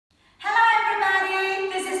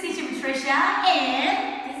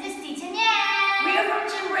and this is Teacher Nhan. We are from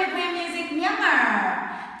Gymboree playing music,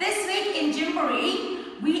 Myanmar. This week in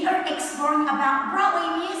Gymboree, we are exploring about Broadway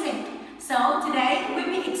music. So today we'll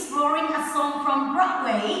be exploring a song from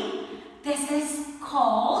Broadway. This is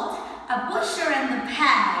called a Bushel and A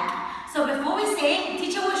Peck. So before we sing,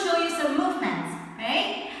 teacher will show you some movements,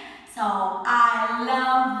 right? So I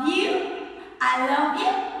love you. I love you.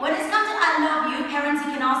 When it's come to I love you, parents,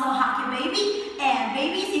 you can also hug your baby, and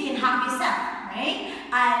babies, you can hug yourself, right?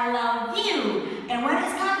 I love you. And when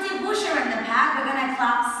it's come to Bushel and A Peck, we're gonna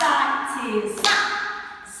clap side to side,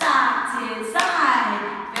 side to side.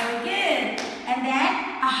 Very good. And then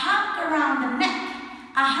a hug around the neck,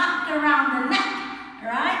 a hug around the neck,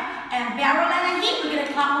 right? And barrel and a heap. We're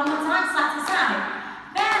gonna clap one more time, side to side.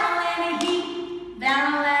 Barrel and a heap,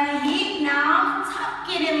 barrel and a heap. Now tuck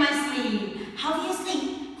it in my sleeve. How do you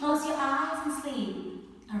sleep? Close your eyes and sleep.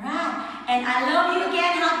 Alright. And I love you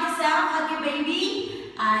again. Hug yourself. Hug your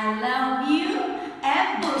baby. I love you.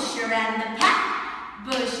 And Bushel and A Peck.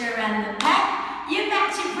 Bushel and A Peck. You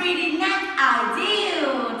bet your pretty neck. I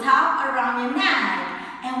do. Top around your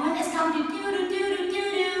neck. And when it's come to doo-doo, doo-doo,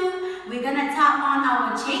 doo-doo, we're going to tap on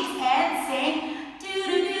our cheeks and sing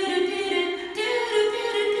doo-doo, doo-doo, doo-doo,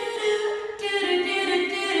 doo-doo, doo-doo, doo-doo, doo-doo,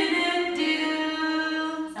 doo-doo,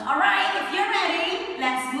 doo-doo. So, alright, if you're ready,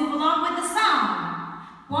 let's move along with the song.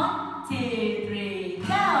 1, 2, 3,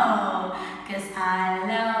 go. 'Cause I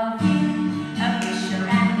love you. A Bushel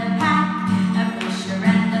and A Peck. A Bushel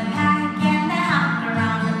and A Peck. And a hug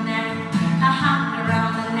around the neck. A hug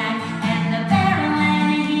around the neck. And a barrel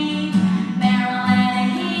and a heap. Barrel and a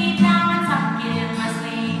heap. Now I tuck it in my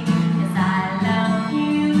sleeve. 'Cause I love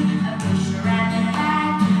you. A Bushel and A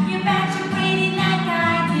Peck. You bet your pretty neck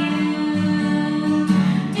I do.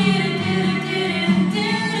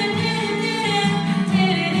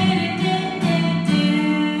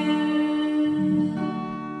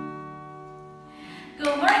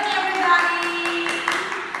 Good work, everybody!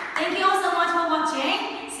 Thank you all so much for watching.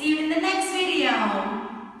 See you in the next video.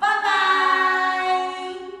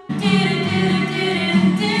 Bye-bye!